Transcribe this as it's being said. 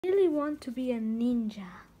Really want to be a ninja.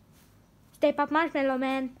 Stay Puft Marshmallow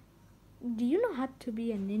Man. Do you know how to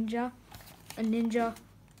be a ninja? A ninja?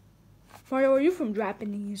 Mario, are you from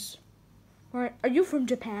Japanese? Or are you from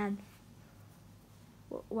Japan?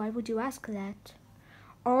 Why would you ask that?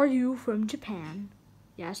 Are you from Japan?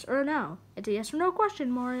 Yes or no? It's a yes or no question,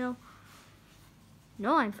 Mario.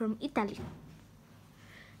 No, I'm from Italy.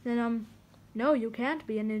 Then, no, you can't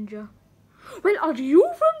be a ninja. Well, are you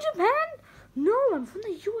from Japan? No, I'm from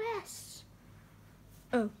the US.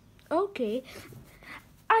 Oh, okay.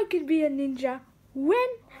 I can be a ninja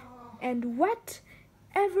when and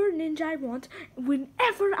whatever ninja I want,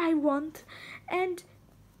 whenever I want, and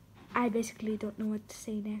I basically don't know what to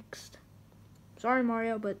say next. Sorry,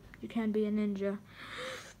 Mario, but you can't be a ninja.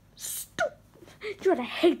 Stop! You're a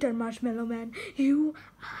hater, Marshmallow Man. You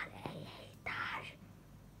are a hater.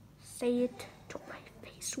 Say it to my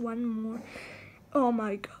face one more. Oh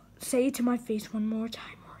my God. Say it to my face one more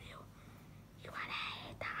time, Mario. You are a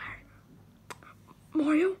hater.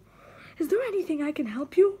 Mario, is there anything I can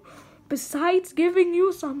help you besides giving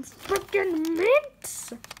you some frickin'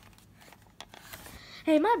 mints?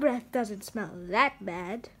 Hey, my breath doesn't smell that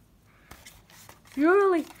bad.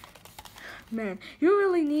 You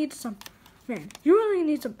really need some.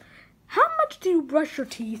 How much do you brush your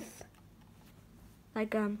teeth?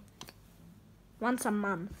 Like, once a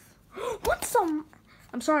month.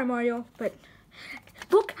 I'm sorry, Mario, but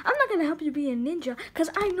look, I'm not gonna help you be a ninja because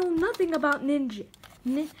I know nothing about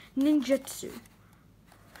ninjutsu.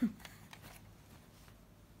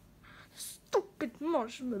 Stupid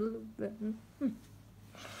Marshmallow Man.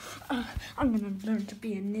 I'm gonna learn to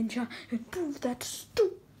be a ninja and prove that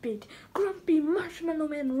stupid, grumpy Marshmallow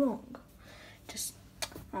Man wrong. Just,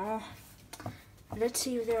 let's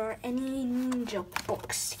see if there are any ninja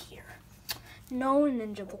books here. No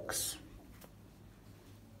ninja books.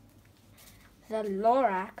 The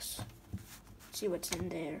Lorax. Let's see what's in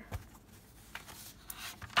there.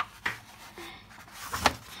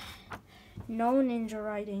 No ninja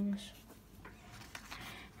writings.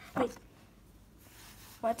 Wait,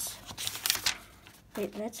 let's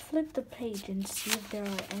flip the page and see if there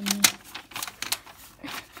are any.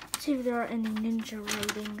 See if there are any ninja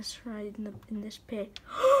writings right in this page.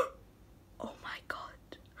 Oh my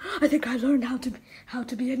God! I think I learned how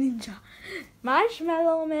to be a ninja.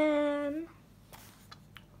 Marshmallow Man.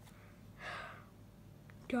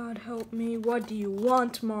 God help me. What do you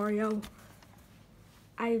want, Mario?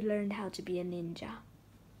 I learned how to be a ninja.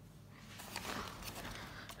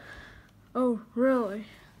 Oh, really?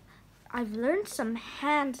 I've learned some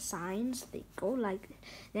hand signs. They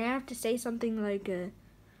have to say something like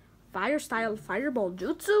fire style fireball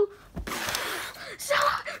jutsu.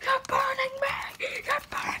 Zilla, you're burning me! You're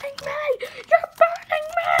burning me! You're burning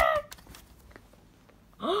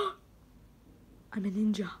me! I'm a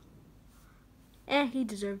ninja. He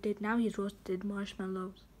deserved it. Now he's roasted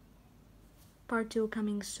marshmallows. Part 2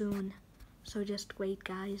 coming soon. So just wait,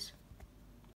 guys.